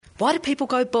Why do people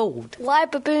go bald? Why are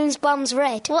baboons' bums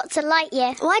red? What's a light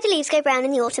year? Why do leaves go brown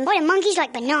in the autumn? Why do monkeys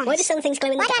like bananas? Why do some things glow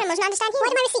in the dark? Why do animals not understand humor? Why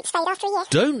do my receipts fade after a year?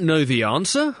 Don't know the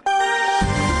answer?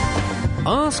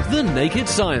 Ask the Naked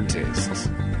Scientists.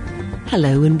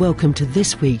 Hello and welcome to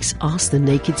this week's Ask the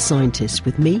Naked Scientists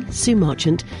with me, Sue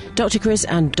Marchant, Dr. Chris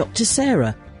and Dr.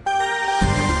 Sarah.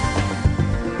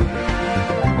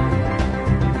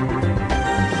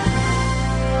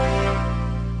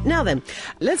 Now then,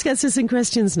 let's get to some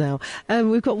questions now.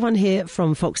 We've got one here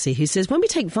from Foxy who says, when we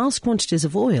take vast quantities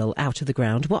of oil out of the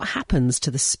ground, what happens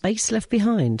to the space left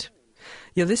behind?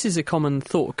 Yeah, this is a common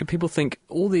thought. People think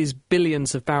all these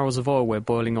billions of barrels of oil we're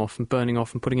boiling off and burning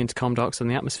off and putting into carbon dioxide in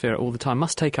the atmosphere all the time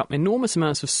must take up enormous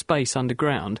amounts of space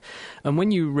underground. And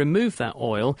when you remove that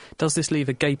oil, does this leave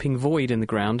a gaping void in the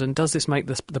ground? And does this make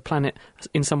the planet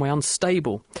in some way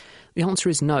unstable? The answer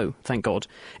is no, thank God.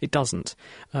 It doesn't.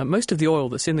 Most of the oil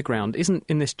that's in the ground isn't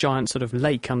in this giant sort of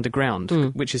lake underground,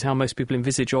 which is how most people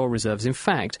envisage oil reserves. In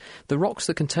fact, the rocks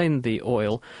that contain the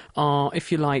oil are,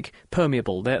 if you like,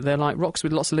 permeable. They're like rocks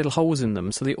with lots of little holes in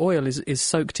them. So the oil is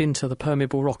soaked into the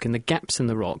permeable rock, in the gaps in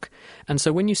the rock. And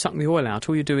so when you suck the oil out,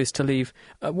 all you do is to leave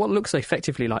what looks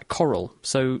effectively like coral,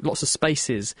 so lots of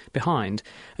spaces behind.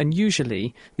 And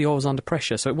usually the oil's under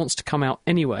pressure, so it wants to come out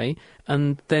anyway.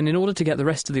 And then in order to get the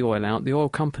rest of the oil out, the oil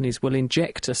companies will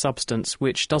inject a substance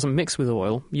which doesn't mix with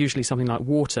oil, usually something like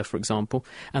water, for example,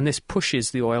 and this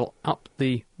pushes the oil up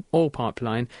the oil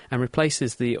pipeline and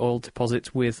replaces the oil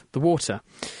deposits with the water.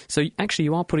 So actually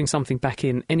you are putting something back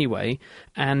in anyway,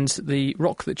 and the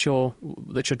rock that you're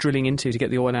drilling into to get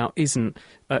the oil out isn't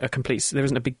a complete... There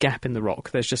isn't a big gap in the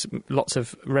rock. There's just lots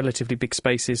of relatively big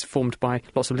spaces formed by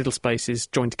lots of little spaces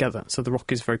joined together. So the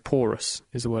rock is very porous,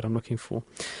 is the word I'm looking for.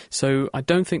 So I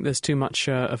don't think there's too much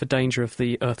of a danger of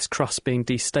the Earth's crust being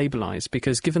destabilised,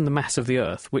 because given the mass of the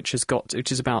Earth, which is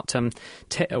about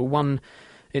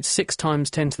it's 6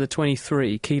 times 10 to the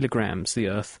 23 kilograms, the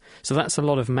Earth. So that's a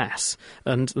lot of mass.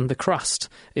 And the crust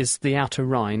is the outer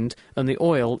rind, and the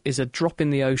oil is a drop in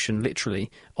the ocean, literally,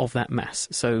 of that mass.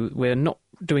 So we're not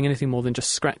doing anything more than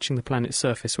just scratching the planet's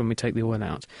surface when we take the oil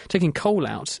out. Taking coal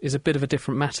out is a bit of a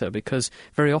different matter, because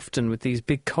very often with these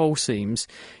big coal seams,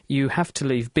 you have to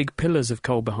leave big pillars of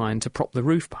coal behind to prop the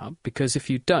roof up, because if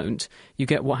you don't, you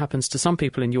get what happens to some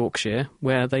people in Yorkshire,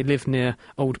 where they live near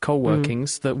old coal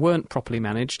workings that weren't properly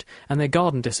managed, and their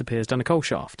garden disappears down a coal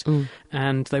shaft.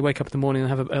 And they wake up in the morning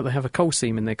and they have a coal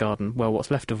seam in their garden, well,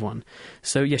 what's left of one.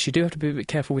 So yes, you do have to be a bit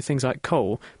careful with things like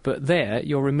coal, but there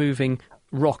you're removing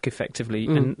rock effectively,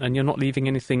 and you're not leaving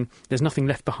anything. There's nothing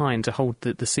left behind to hold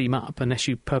the seam up unless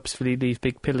you purposefully leave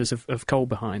big pillars of coal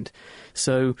behind.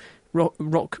 So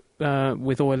rock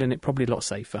with oil in it, probably a lot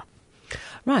safer.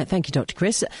 Right, thank you, Dr.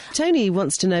 Chris. Tony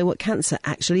wants to know what cancer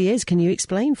actually is. Can you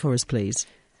explain for us, please?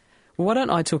 Well, why don't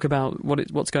I talk about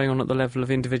what's going on at the level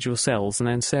of individual cells, and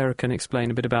then Sarah can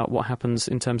explain a bit about what happens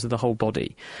in terms of the whole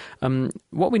body.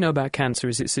 What we know about cancer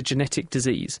is it's a genetic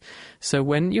disease. So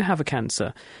when you have a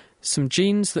cancer, some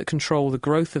genes that control the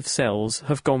growth of cells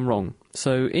have gone wrong.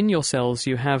 So in your cells,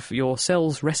 you have your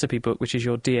cell's recipe book, which is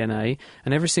your DNA,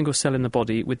 and every single cell in the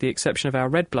body, with the exception of our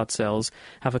red blood cells,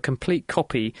 have a complete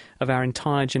copy of our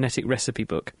entire genetic recipe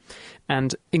book.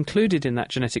 And included in that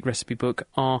genetic recipe book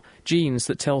are genes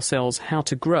that tell cells how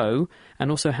to grow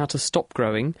and also how to stop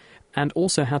growing and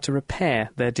also how to repair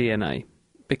their DNA.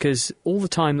 Because all the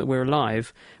time that we're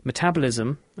alive,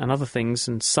 metabolism and other things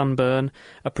and sunburn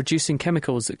are producing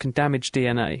chemicals that can damage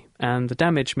DNA. And the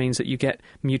damage means that you get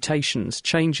mutations,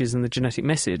 changes in the genetic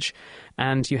message,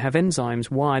 and you have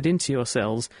enzymes wired into your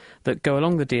cells that go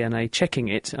along the DNA checking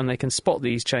it, and they can spot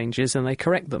these changes and they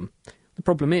correct them. The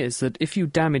problem is that if you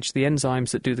damage the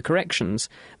enzymes that do the corrections,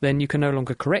 then you can no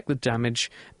longer correct the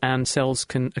damage, and cells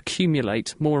can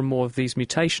accumulate more and more of these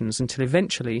mutations until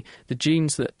eventually the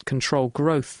genes that control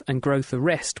growth and growth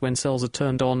arrest when cells are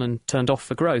turned on and turned off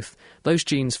for growth, those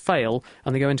genes fail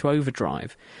and they go into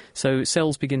overdrive. So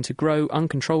cells begin to grow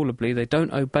uncontrollably. They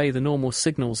don't obey the normal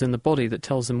signals in the body that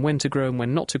tells them when to grow and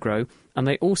when not to grow, and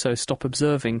they also stop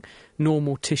observing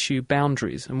normal tissue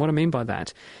boundaries. And what I mean by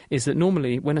that is that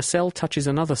normally when a cell touches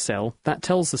another cell, that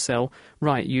tells the cell,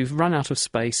 right, you've run out of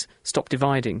space, stop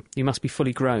dividing, you must be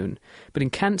fully grown. But in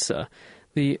cancer,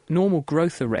 the normal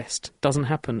growth arrest doesn't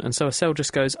happen, and so a cell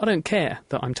just goes, I don't care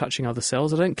that I'm touching other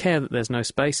cells, I don't care that there's no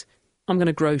space, I'm going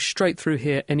to grow straight through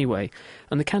here anyway.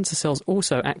 And the cancer cells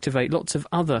also activate lots of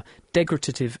other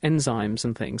degradative enzymes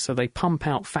and things. So they pump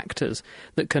out factors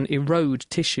that can erode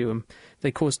tissue, and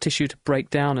they cause tissue to break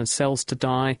down and cells to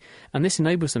die. And this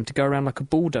enables them to go around like a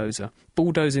bulldozer,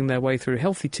 bulldozing their way through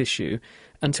healthy tissue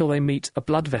until they meet a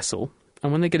blood vessel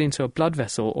and when they get into a blood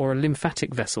vessel or a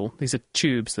lymphatic vessel, these are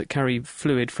tubes that carry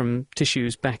fluid from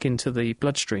tissues back into the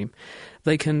bloodstream,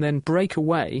 they can then break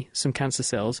away some cancer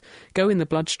cells, go in the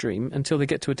bloodstream until they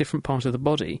get to a different part of the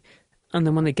body, and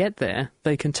then when they get there,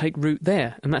 they can take root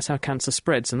there, and that's how cancer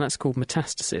spreads, and that's called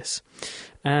metastasis.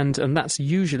 And that's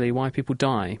usually why people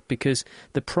die, because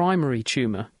the primary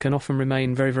tumour can often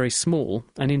remain very, very small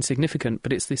and insignificant,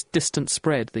 but it's this distant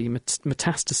spread, the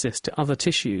metastasis to other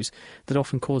tissues, that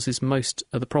often causes most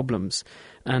of the problems.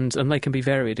 And they can be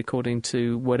varied according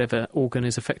to whatever organ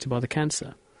is affected by the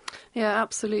cancer. Yeah,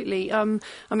 absolutely. I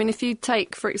mean, if you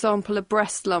take, for example, a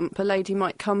breast lump, a lady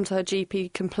might come to her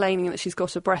GP complaining that she's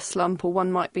got a breast lump, or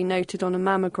one might be noted on a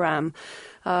mammogram,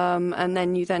 and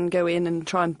then you then go in and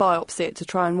try and biopsy it to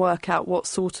try and work out what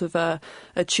sort of a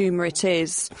tumour it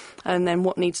is, and then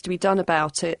what needs to be done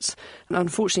about it. And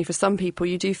unfortunately, for some people,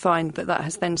 you do find that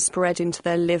has then spread into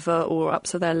their liver or up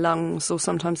to their lungs, or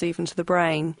sometimes even to the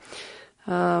brain.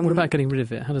 What about getting rid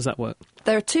of it? How does that work?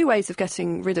 There are two ways of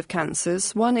getting rid of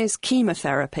cancers. One is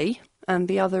chemotherapy, and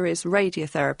the other is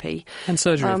radiotherapy. And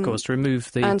surgery, of course, to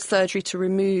remove the... And surgery to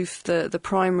remove the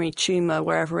primary tumour,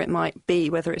 wherever it might be,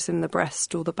 whether it's in the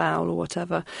breast or the bowel or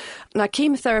whatever. Now,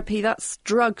 chemotherapy, that's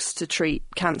drugs to treat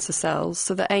cancer cells.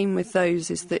 So the aim with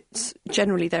those is that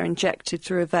generally they're injected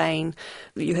through a vein.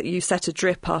 You set a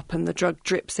drip up and the drug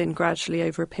drips in gradually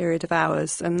over a period of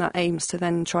hours, and that aims to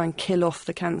then try and kill off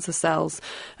the cancer cells.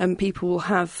 And people will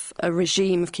have a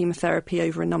regime of chemotherapy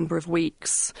over a number of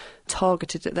weeks,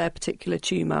 targeted at their particular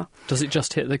tumour. Does it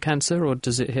just hit the cancer, or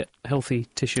does it hit healthy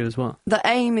tissue as well? The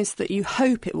aim is that you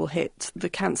hope it will hit the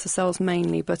cancer cells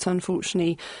mainly, but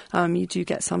unfortunately you do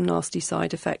get some nasty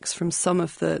side effects from some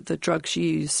of the drugs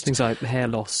used. Things like hair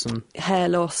loss.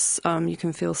 You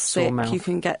can feel sick, you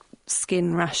can get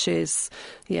skin rashes,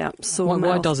 sore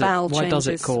mouth, bowel changes. Why does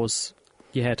it cause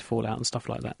your hair to fall out and stuff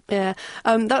like that? Yeah,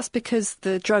 that's because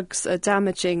the drugs are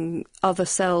damaging other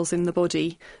cells in the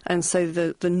body, and so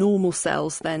the normal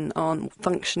cells then aren't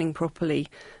functioning properly,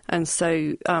 and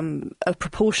so a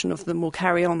proportion of them will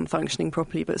carry on functioning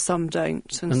properly, but some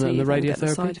don't, and so the you radiotherapy? get the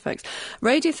side effects.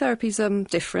 Radiotherapy's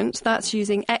different. That's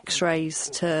using X-rays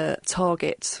to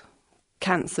target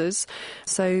cancers.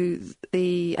 So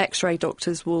the X-ray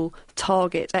doctors will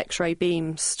target X-ray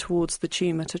beams towards the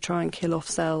tumour to try and kill off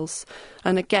cells.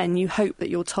 And again, you hope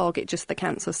that you'll target just the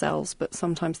cancer cells, but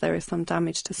sometimes there is some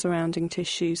damage to surrounding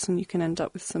tissues, and you can end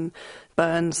up with some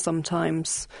burns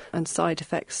sometimes and side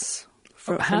effects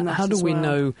from that as well. How do we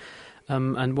know,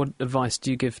 and what advice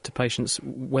do you give to patients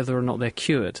whether or not they're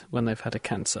cured when they've had a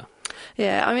cancer?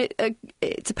 Yeah, I mean,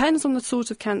 it depends on the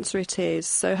sort of cancer it is.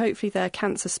 So hopefully their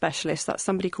cancer specialist, that's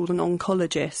somebody called an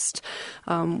oncologist,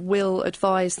 will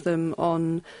advise them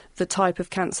on the type of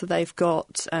cancer they've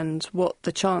got and what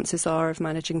the chances are of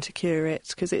managing to cure it,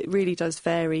 because it really does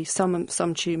vary. Some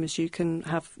tumours you can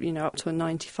have, up to a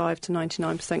 95 to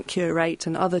 99% cure rate,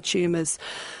 and other tumours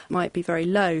might be very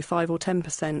low, 5 or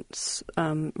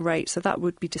 10% rate. So that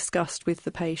would be discussed with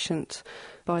the patient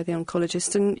by the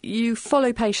oncologist, and you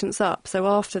follow patients up. So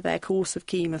after their course of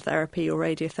chemotherapy or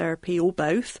radiotherapy or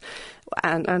both,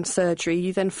 and surgery,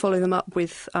 you then follow them up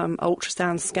with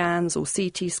ultrasound scans or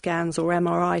CT scans or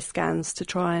MRI scans to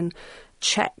try and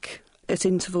check at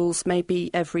intervals,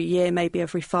 maybe every year, maybe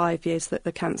every 5 years, that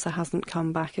the cancer hasn't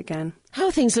come back again. How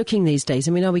are things looking these days?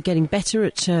 I mean, are we getting better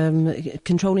at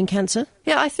controlling cancer?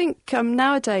 Yeah, I think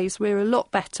nowadays we're a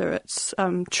lot better at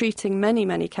treating many,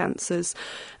 many cancers,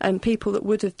 and people that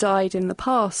would have died in the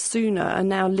past sooner are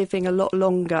now living a lot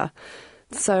longer.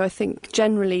 So I think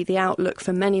generally the outlook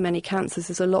for many, many cancers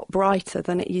is a lot brighter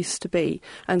than it used to be.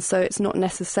 And so it's not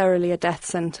necessarily a death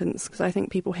sentence, because I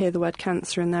think people hear the word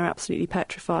cancer and they're absolutely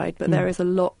petrified. But there is a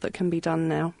lot that can be done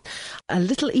now. A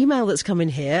little email that's come in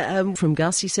here from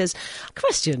Gus. He says,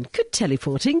 question, could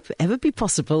teleporting ever be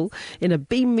possible in a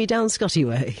beam me down Scotty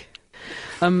way?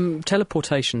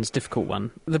 Teleportation's a difficult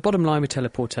one. The bottom line with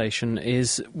teleportation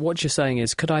is, what you're saying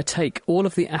is, could I take all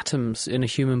of the atoms in a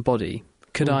human body,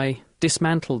 could I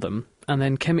dismantle them and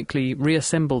then chemically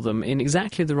reassemble them in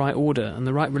exactly the right order and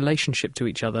the right relationship to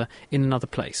each other in another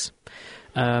place?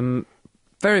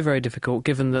 Very, very difficult,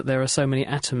 given that there are so many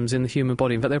atoms in the human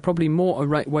body. In fact, there are probably more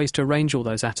ways to arrange all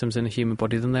those atoms in a human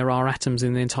body than there are atoms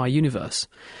in the entire universe.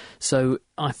 So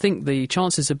I think the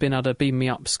chances of being able to beam me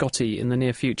up Scotty in the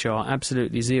near future are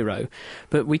absolutely zero.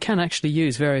 But we can actually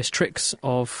use various tricks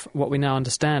of what we now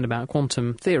understand about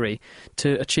quantum theory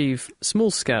to achieve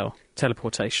small-scale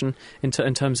teleportation in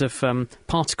terms of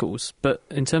particles. But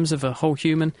in terms of a whole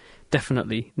human,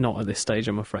 definitely not at this stage,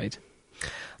 I'm afraid.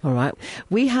 All right.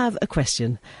 We have a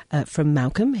question from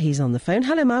Malcolm. He's on the phone.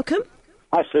 Hello, Malcolm.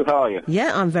 Hi, Sue, how are you?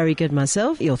 Yeah, I'm very good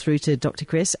myself. You're through to Dr.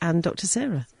 Chris and Dr.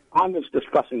 Sarah. I was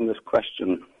discussing this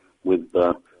question with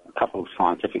a couple of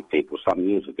scientific people some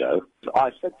years ago.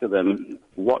 I said to them,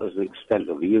 what is the extent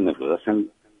of the universe? And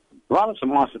rather to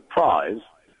my surprise,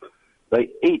 they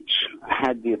each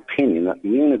had the opinion that the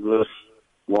universe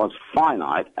was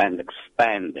finite and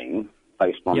expanding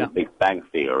based on the Big Bang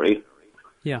Theory.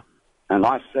 Yeah. And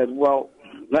I said, well,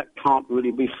 that can't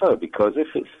really be so, because if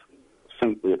it's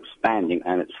simply expanding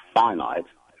and it's finite,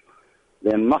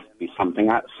 there must be something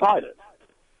outside it.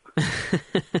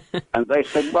 And they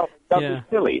said, well, don't be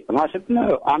silly. And I said,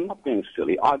 no, I'm not being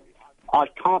silly. I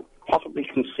can't possibly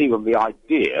conceive of the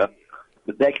idea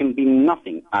that there can be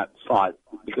nothing outside,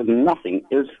 because nothing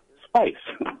is space.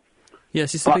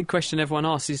 Yes, it's the big question everyone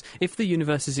asks is, if the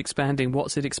universe is expanding,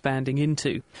 what's it expanding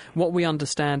into? What we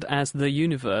understand as the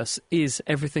universe is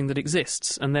everything that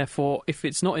exists, and therefore, if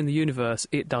it's not in the universe,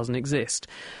 it doesn't exist.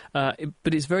 But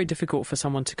it's very difficult for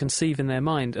someone to conceive in their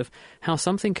mind of how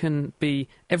something can be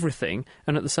everything,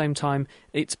 and at the same time,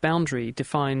 its boundary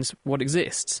defines what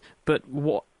exists, but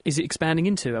what is it expanding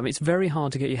into? I mean, it's very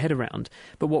hard to get your head around.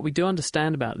 But what we do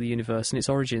understand about the universe and its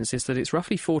origins is that it's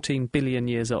roughly 14 billion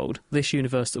years old, this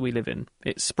universe that we live in.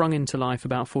 It sprung into life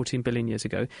about 14 billion years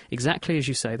ago. Exactly as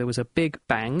you say, there was a Big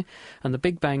Bang, and the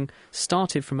Big Bang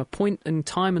started from a point in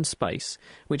time and space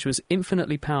which was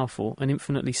infinitely powerful and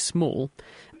infinitely small,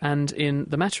 and in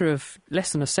the matter of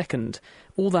less than a second,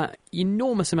 all that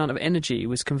enormous amount of energy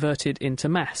was converted into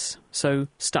mass, so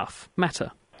stuff, matter,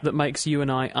 that makes you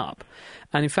and I up.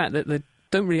 And in fact, they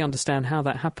don't really understand how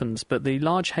that happens, but the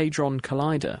Large Hadron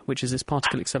Collider, which is this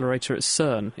particle accelerator at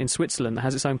CERN in Switzerland that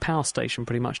has its own power station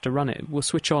pretty much to run it, will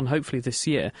switch on hopefully this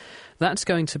year. That's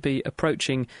going to be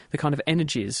approaching the kind of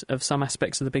energies of some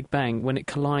aspects of the Big Bang when it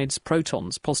collides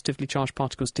protons, positively charged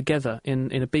particles, together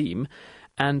in a beam.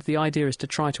 And the idea is to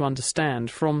try to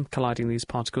understand from colliding these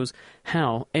particles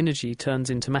how energy turns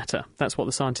into matter. That's what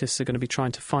the scientists are going to be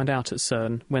trying to find out at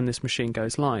CERN when this machine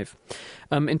goes live.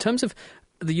 In terms of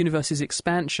the universe's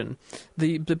expansion,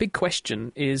 the big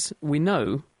question is, we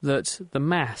know that the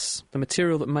mass, the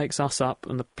material that makes us up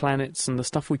and the planets and the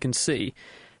stuff we can see,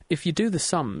 if you do the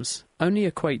sums, only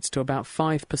equates to about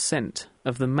 5%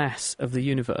 of the mass of the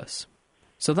universe.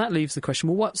 So that leaves the question,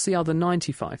 well, what's the other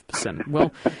 95%?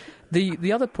 Well,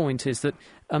 the other point is that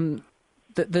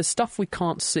there's stuff we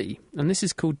can't see, and this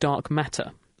is called dark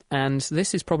matter, and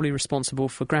this is probably responsible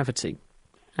for gravity.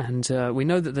 And we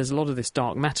know that there's a lot of this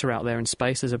dark matter out there in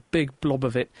space. There's a big blob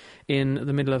of it in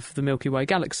the middle of the Milky Way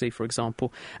galaxy, for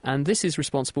example, and this is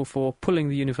responsible for pulling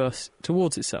the universe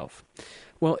towards itself.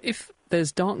 Well, if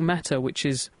there's dark matter which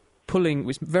is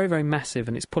very, very massive,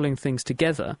 and it's pulling things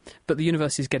together, but the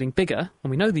universe is getting bigger,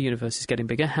 and we know the universe is getting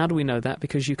bigger. How do we know that?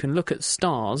 Because you can look at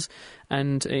stars,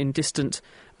 and in distant,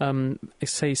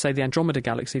 say the Andromeda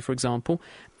galaxy, for example,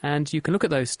 and you can look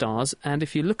at those stars, and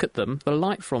if you look at them, the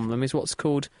light from them is what's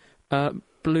called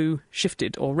blue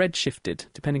shifted or red shifted,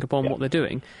 depending upon what they're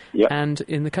doing. Yep. And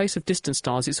in the case of distant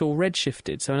stars, it's all red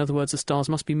shifted. So in other words, the stars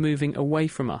must be moving away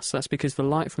from us. That's because the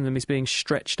light from them is being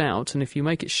stretched out, and if you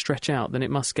make it stretch out, then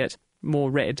it must get more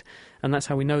red, and that's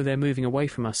how we know they're moving away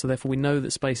from us, so therefore we know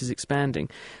that space is expanding.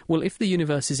 Well, if the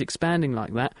universe is expanding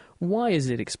like that, why is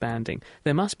it expanding?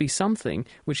 There must be something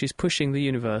which is pushing the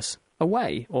universe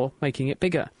away or making it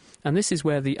bigger. And this is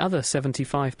where the other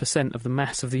 75% of the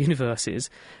mass of the universe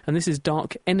is, and this is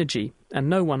dark energy, and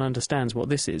no one understands what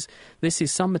this is. This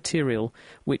is some material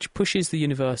which pushes the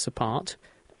universe apart.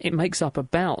 It makes up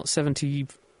about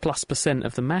 70+%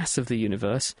 of the mass of the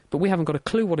universe, but we haven't got a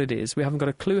clue what it is. We haven't got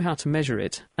a clue how to measure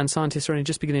it, and scientists are only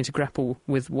just beginning to grapple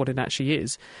with what it actually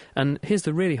is. And here's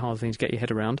the really hard thing to get your head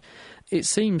around. It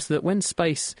seems that when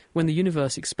the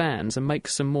universe expands and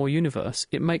makes some more universe,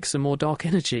 it makes some more dark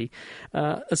energy.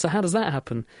 So how does that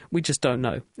happen? We just don't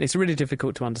know. It's really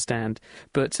difficult to understand,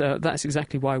 but that's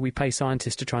exactly why we pay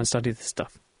scientists to try and study this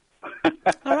stuff.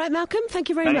 All right, Malcolm, thank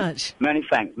you very much. Many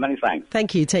thanks.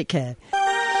 Thank you, take care.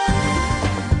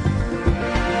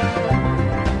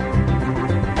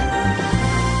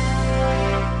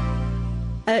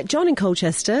 John in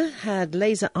Colchester had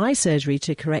laser eye surgery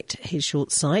to correct his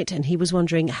short sight, and he was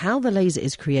wondering how the laser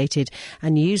is created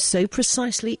and used so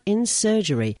precisely in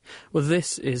surgery. Well,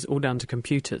 this is all down to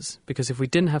computers, because if we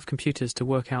didn't have computers to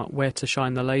work out where to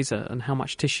shine the laser and how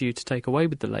much tissue to take away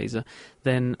with the laser,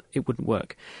 then it wouldn't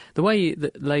work. The way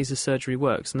that laser surgery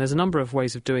works, and there's a number of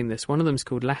ways of doing this, one of them is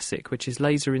called LASIK, which is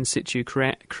laser in situ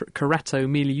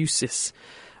keratomileusis.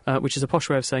 which is a posh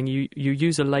way of saying you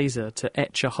use a laser to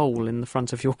etch a hole in the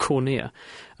front of your cornea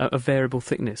of variable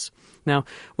thickness. Now,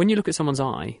 when you look at someone's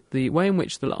eye, the way in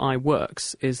which the eye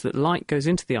works is that light goes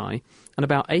into the eye, and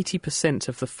about 80%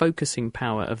 of the focusing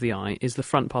power of the eye is the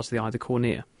front part of the eye, the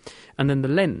cornea. And then the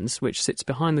lens, which sits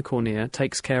behind the cornea,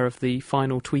 takes care of the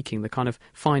final tweaking, the kind of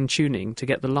fine-tuning to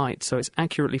get the light so it's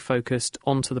accurately focused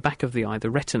onto the back of the eye,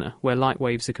 the retina, where light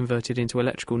waves are converted into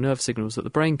electrical nerve signals that the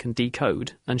brain can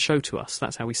decode and show to us.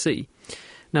 That's how we see.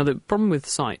 Now, the problem with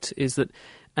sight is that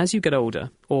as you get older,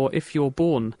 or if you're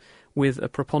born with a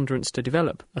preponderance to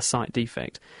develop a sight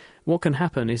defect, what can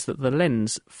happen is that the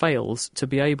lens fails to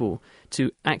be able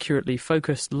to accurately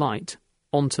focus light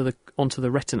onto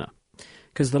the retina,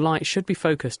 because the light should be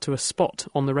focused to a spot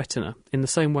on the retina, in the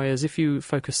same way as if you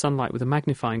focus sunlight with a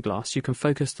magnifying glass, you can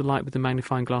focus the light with the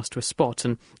magnifying glass to a spot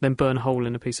and then burn a hole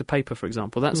in a piece of paper, for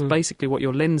example. That's basically what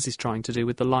your lens is trying to do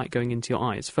with the light going into your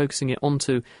eye. It's focusing it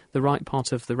onto the right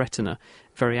part of the retina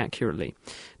very accurately.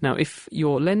 Now, if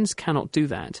your lens cannot do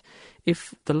that,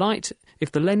 if the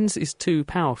lens is too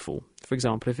powerful, for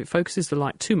example, if it focuses the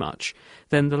light too much,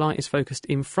 then the light is focused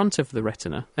in front of the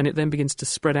retina, and it then begins to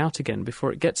spread out again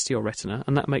before it gets to your retina,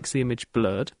 and that makes the image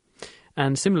blurred.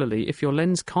 And similarly, if your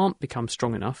lens can't become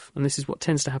strong enough, and this is what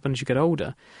tends to happen as you get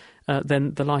older,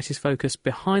 then the light is focused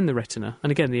behind the retina,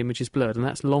 and again the image is blurred, and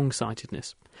that's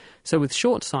long-sightedness. So with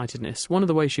short-sightedness, one of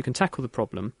the ways you can tackle the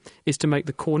problem is to make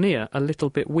the cornea a little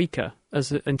bit weaker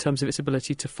in terms of its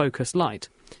ability to focus light.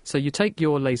 So you take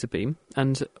your laser beam,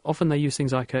 and often they use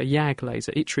things like a YAG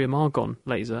laser, yttrium argon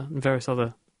laser, and various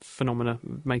other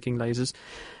phenomena-making lasers,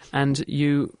 and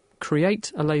you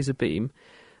create a laser beam,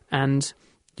 and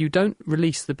you don't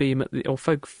release the beam or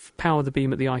power the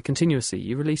beam at the eye continuously.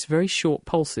 You release very short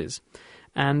pulses,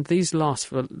 and these last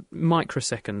for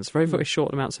microseconds, very, very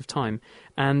short amounts of time,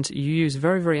 and you use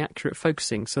very, very accurate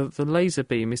focusing so that the laser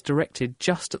beam is directed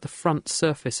just at the front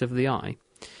surface of the eye,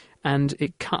 and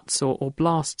it cuts or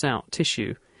blasts out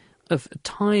tissue of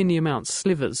tiny amounts,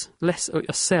 slivers, less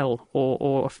a cell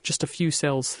or just a few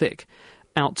cells thick,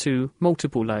 out to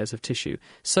multiple layers of tissue,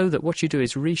 so that what you do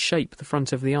is reshape the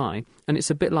front of the eye, and it's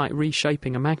a bit like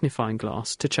reshaping a magnifying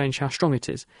glass to change how strong it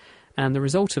is. And the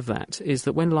result of that is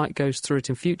that when light goes through it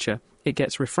in future, it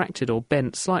gets refracted or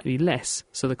bent slightly less,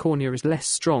 so the cornea is less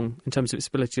strong in terms of its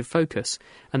ability to focus.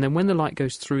 And then when the light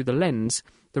goes through the lens,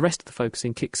 the rest of the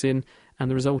focusing kicks in, and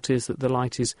the result is that the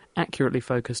light is accurately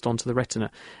focused onto the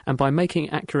retina. And by making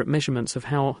accurate measurements of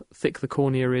how thick the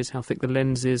cornea is, how thick the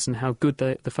lens is, and how good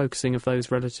the focusing of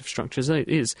those relative structures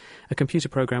is, a computer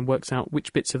program works out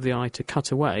which bits of the eye to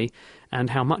cut away and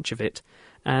how much of it.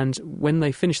 And when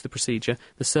they finish the procedure,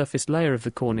 the surface layer of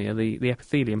the cornea, the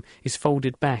epithelium, is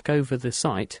folded back over the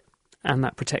site, and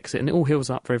that protects it, and it all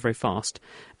heals up very, very fast,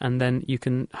 and then you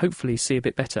can hopefully see a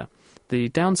bit better. The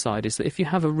downside is that if you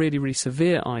have a really, really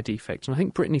severe eye defect, and I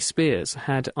think Britney Spears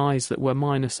had eyes that were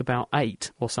minus about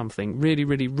 8 or something, really,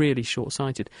 really, really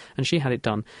short-sighted, and she had it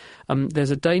done.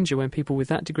 There's a danger when people with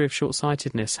that degree of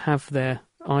short-sightedness have their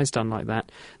eyes done like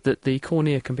that the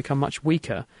cornea can become much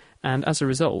weaker, and as a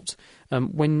result,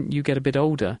 when you get a bit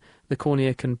older, the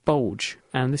cornea can bulge,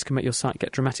 and this can make your sight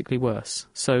get dramatically worse.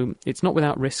 So it's not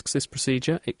without risks, this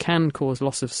procedure. It can cause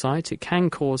loss of sight, it can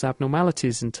cause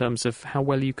abnormalities in terms of how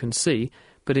well you can see,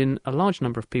 but in a large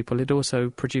number of people it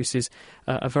also produces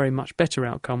a very much better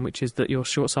outcome, which is that your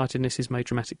short-sightedness is made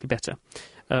dramatically better.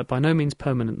 By no means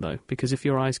permanent, though, because if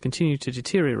your eyes continue to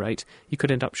deteriorate, you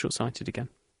could end up short-sighted again.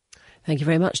 Thank you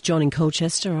very much, John in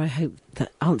Colchester. I hope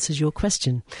that answers your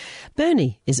question.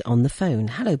 Bernie is on the phone.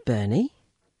 Hello, Bernie.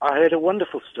 I heard a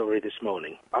wonderful story this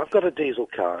morning. I've got a diesel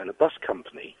car, and a bus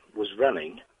company was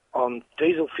running on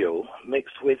diesel fuel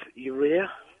mixed with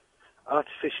urea,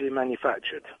 artificially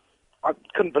manufactured. I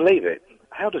couldn't believe it.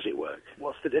 How does it work?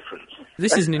 What's the difference?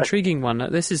 This is an intriguing one.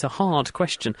 This is a hard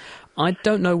question. I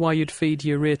don't know why you'd feed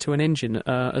urea to an engine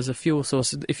as a fuel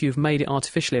source if you've made it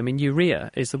artificially. I mean,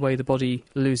 urea is the way the body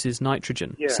loses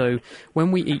nitrogen. Yeah. So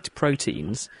when we eat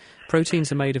proteins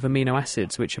are made of amino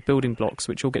acids, which are building blocks,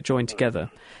 which all get joined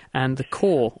together. And the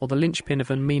core, or the linchpin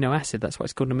of an amino acid, that's why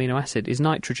it's called an amino acid, is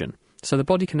nitrogen. So the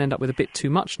body can end up with a bit too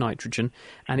much nitrogen,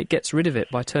 and it gets rid of it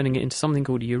by turning it into something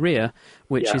called urea,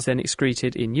 which is then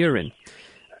excreted in urine.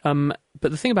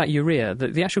 But the thing about urea,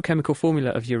 the actual chemical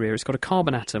formula of urea, it's got a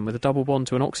carbon atom with a double bond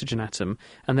to an oxygen atom,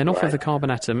 and then off of the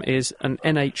carbon atom is an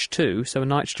NH2, so a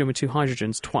nitrogen with 2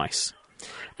 hydrogens twice.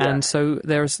 And so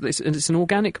it's an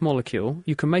organic molecule.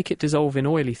 You can make it dissolve in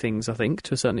oily things, I think,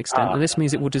 to a certain extent, and this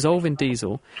means it will dissolve in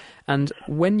diesel. And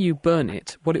when you burn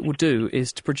it, what it will do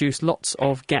is to produce lots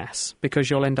of gas, because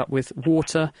you'll end up with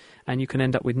water and you can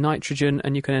end up with nitrogen,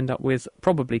 and you can end up with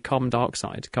probably carbon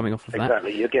dioxide coming off of that.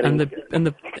 Exactly. You're getting...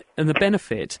 And the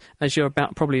benefit, as we're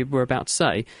about to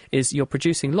say, is you're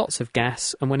producing lots of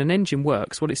gas, and when an engine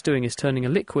works, what it's doing is turning a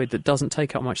liquid that doesn't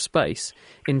take up much space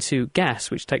into gas,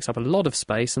 which takes up a lot of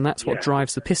space, and that's what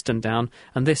drives the piston down,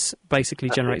 and this basically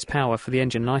generates power for the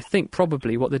engine. And I think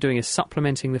probably what they're doing is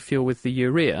supplementing the fuel with the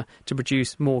urea to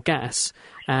produce more gas,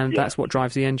 and that's what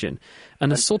drives the engine.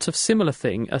 And a sort of similar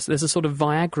thing, there's a sort of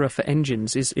Viagra for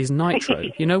engines, is nitro.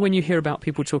 You know, when you hear about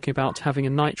people talking about having a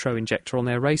nitro injector on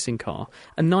their racing car,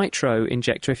 a nitro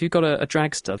injector, if you've got a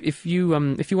dragster, if you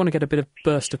want to get a bit of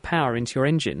burst of power into your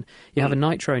engine, you have a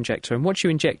nitro injector, and what you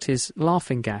inject is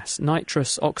laughing gas,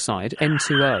 nitrous oxide,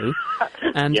 N2O,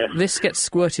 and this gets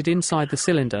squirted inside the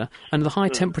cylinder, and the high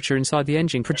temperature inside the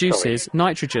engine produces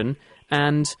nitrogen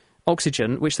and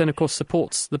oxygen, which then, of course,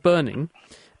 supports the burning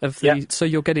of the... So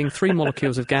you're getting 3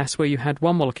 molecules of gas where you had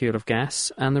 1 molecule of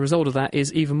gas, and the result of that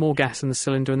is even more gas in the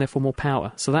cylinder and therefore more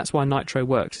power. So that's why nitro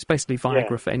works. It's basically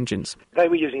Viagra for engines. They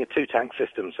were using a 2-tank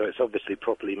system, so it's obviously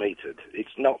properly metered. It's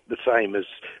not the same as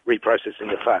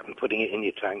reprocessing the fat and putting it in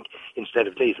your tank instead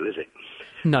of diesel, is it?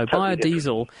 No,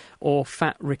 biodiesel or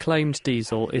fat reclaimed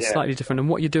diesel is slightly different, and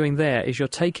what you're doing there is you're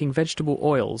taking vegetable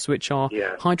oils, which are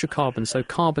hydrocarbons, so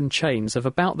carbon chains of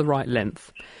about the right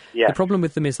length. The problem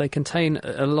with them is they contain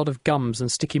a lot of gums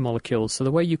and sticky molecules, so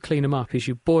the way you clean them up is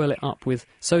you boil it up with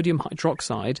sodium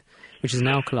hydroxide, which is an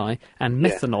alkali, and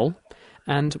methanol,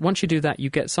 and once you do that, you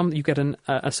get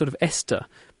a sort of ester,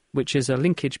 which is a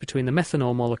linkage between the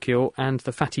methanol molecule and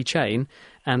the fatty chain,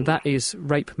 and that is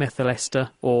rape methyl ester,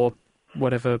 or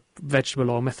whatever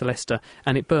vegetable oil, methyl ester,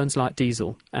 and it burns like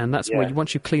diesel. And that's where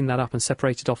once you clean that up and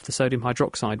separate it off the sodium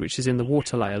hydroxide, which is in the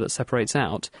water layer that separates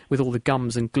out with all the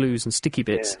gums and glues and sticky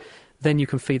bits, then you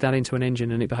can feed that into an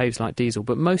engine and it behaves like diesel.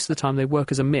 But most of the time they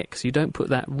work as a mix. You don't put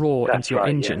that raw into your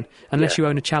engine unless you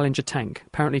own a Challenger tank.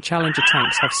 Apparently Challenger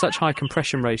tanks have such high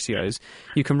compression ratios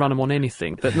you can run them on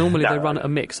anything. But normally they run at a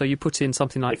mix, so you put in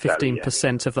something like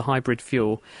 15% of the hybrid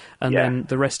fuel, and then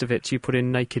the rest of it you put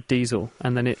in naked diesel,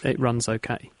 and then it runs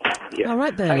okay. All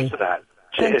right, Bernie. Thanks for that.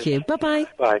 Thank you. Bye-bye.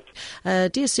 Bye.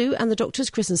 Dear Sue and the doctors,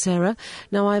 Chris and Sarah,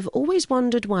 now I've always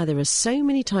wondered why there are so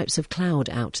many types of cloud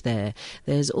out there.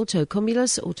 There's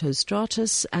autocumulus,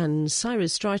 autostratus and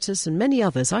cirrostratus and many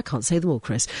others. I can't say them all,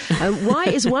 Chris. Why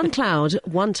is one cloud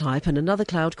one type and another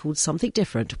cloud called something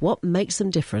different? What makes them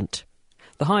different?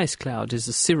 The highest cloud is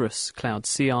the cirrus cloud,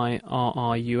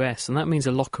 C-I-R-R-U-S, and that means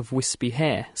a lock of wispy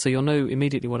hair. So you'll know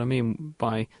immediately what I mean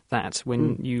by that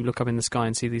when you look up in the sky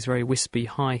and see these very wispy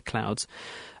high clouds.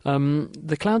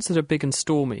 The clouds that are big and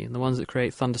stormy, and the ones that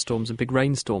create thunderstorms and big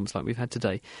rainstorms like we've had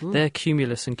today, they're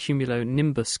cumulus and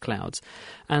cumulonimbus clouds.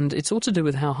 And it's all to do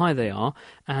with how high they are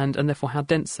and therefore how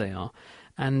dense they are.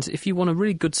 And if you want a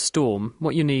really good storm,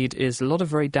 what you need is a lot of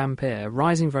very damp air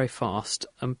rising very fast,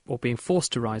 or being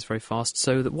forced to rise very fast,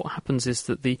 so that what happens is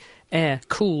that the air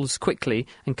cools quickly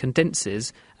and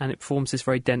condenses, and it forms this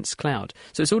very dense cloud.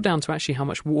 So it's all down to actually how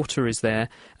much water is there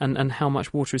and how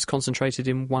much water is concentrated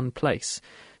in one place.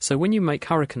 So when you make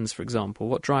hurricanes, for example,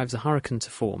 what drives a hurricane to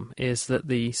form is that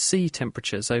the sea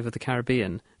temperatures over the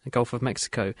Caribbean, the Gulf of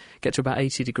Mexico, get to about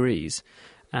 80 degrees.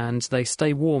 And they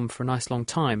stay warm for a nice long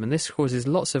time, and this causes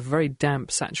lots of very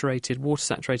damp,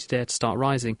 water-saturated air to start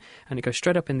rising, and it goes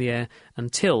straight up in the air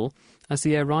until, as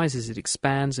the air rises, it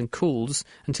expands and cools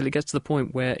until it gets to the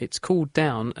point where it's cooled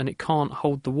down and it can't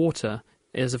hold the water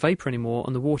as a vapour anymore,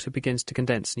 and the water begins to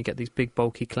condense, and you get these big,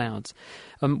 bulky clouds.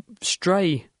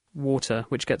 Stray water,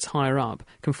 which gets higher up,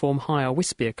 can form higher,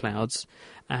 wispier clouds,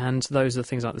 and those are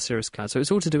things like the cirrus cloud. So it's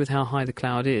all to do with how high the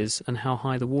cloud is and how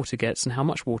high the water gets and how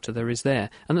much water there is there.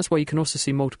 And that's why you can also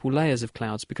see multiple layers of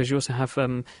clouds, because you also have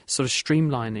sort of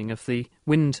streamlining of the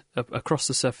wind across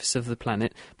the surface of the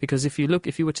planet, because if you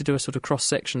were to do a sort of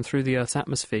cross-section through the Earth's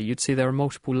atmosphere, you'd see there are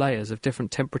multiple layers of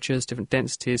different temperatures, different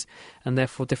densities, and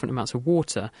therefore different amounts of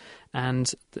water.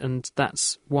 And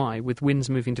that's why, with winds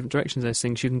moving different directions, those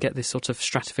things, you can get this sort of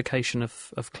stratification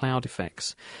of cloud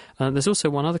effects. There's also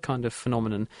one other kind of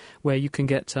phenomenon where you can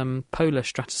get polar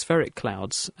stratospheric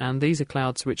clouds, and these are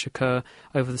clouds which occur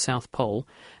over the South Pole,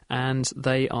 and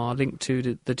they are linked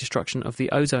to the destruction of the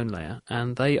ozone layer,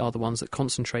 and they are the ones that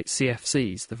concentrate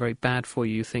CFCs, the very bad for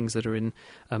you things that are in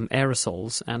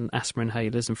aerosols and asthma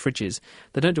inhalers and fridges.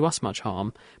 They don't do us much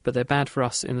harm, but they're bad for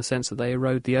us in the sense that they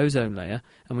erode the ozone layer,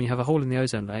 and when you have a hole in the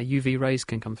ozone layer, UV rays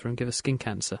can come through and give us skin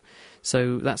cancer.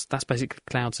 So that's basically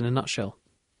clouds in a nutshell.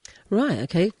 Right,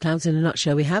 OK. Clouds in a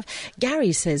nutshell we have.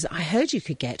 Gary says, I heard you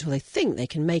could get, or they think they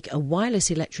can make a wireless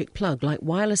electric plug like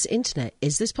wireless internet.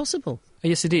 Is this possible?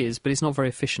 Yes, it is, but it's not very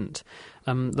efficient.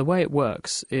 The way it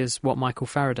works is what Michael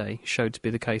Faraday showed to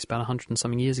be the case about 100 and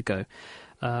something years ago.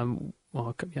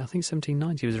 I think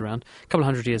 1790 was around, a couple of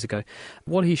hundred years ago.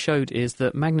 What he showed is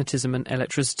that magnetism and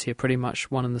electricity are pretty much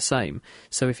one and the same.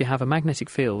 So if you have a magnetic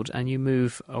field and you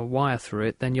move a wire through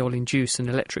it, then you'll induce an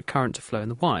electric current to flow in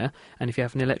the wire. And if you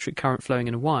have an electric current flowing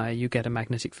in a wire, you get a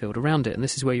magnetic field around it. And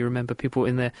this is where you remember people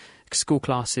in their school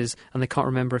classes and they can't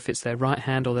remember if it's their right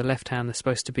hand or their left hand. They're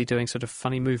supposed to be doing sort of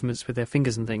funny movements with their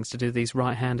fingers and things to do these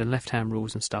right hand and left hand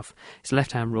rules and stuff. It's a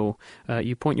left hand rule.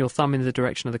 You point your thumb in the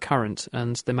direction of the current,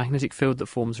 and the magnetic field that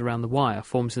forms around the wire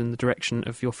forms in the direction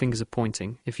of your fingers are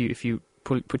pointing. If you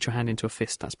put your hand into a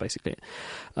fist, that's basically it.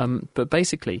 But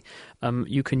basically,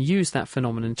 you can use that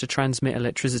phenomenon to transmit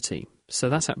electricity. So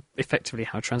that's effectively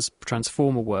how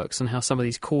transformer works, and how some of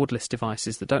these cordless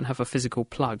devices that don't have a physical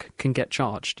plug can get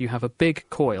charged. You have a big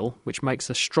coil which makes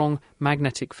a strong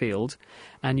magnetic field,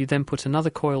 and you then put another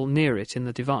coil near it in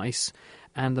the device,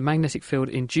 and the magnetic field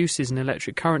induces an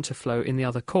electric current to flow in the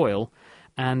other coil,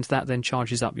 and that then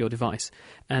charges up your device.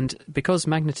 And because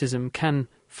magnetism can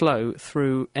flow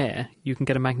through air, you can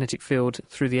get a magnetic field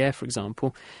through the air, for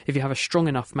example. If you have a strong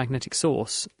enough magnetic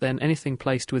source, then anything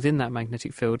placed within that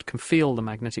magnetic field can feel the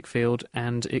magnetic field,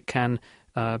 and it can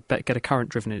get a current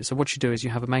driven in it. So what you do is you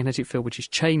have a magnetic field which is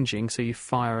changing, so you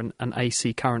fire an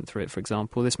AC current through it, for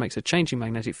example. This makes a changing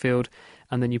magnetic field,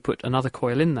 and then you put another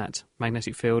coil in that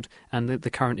magnetic field, and the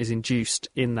current is induced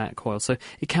in that coil. So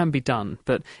it can be done,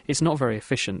 but it's not very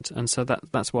efficient, and so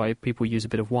that's why people use a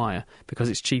bit of wire, because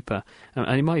it's cheaper,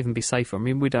 and it might even be safer. I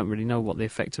mean, we don't really know what the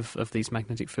effect of these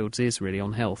magnetic fields is really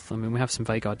on health. I mean, we have some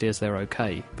vague ideas they're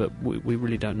okay, but we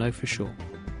really don't know for sure.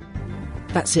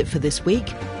 That's it for this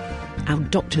week. Our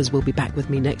doctors will be back with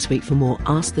me next week for more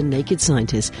Ask the Naked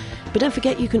Scientist. But don't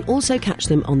forget, you can also catch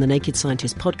them on the Naked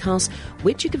Scientist podcast,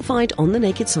 which you can find on the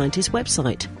Naked Scientist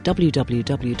website,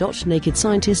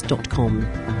 www.nakedscientist.com.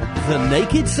 The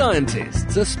Naked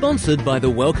Scientists are sponsored by the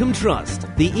Wellcome Trust,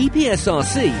 the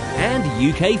EPSRC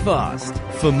and UK Fast.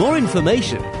 For more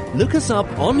information, look us up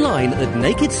online at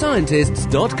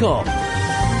nakedscientists.com.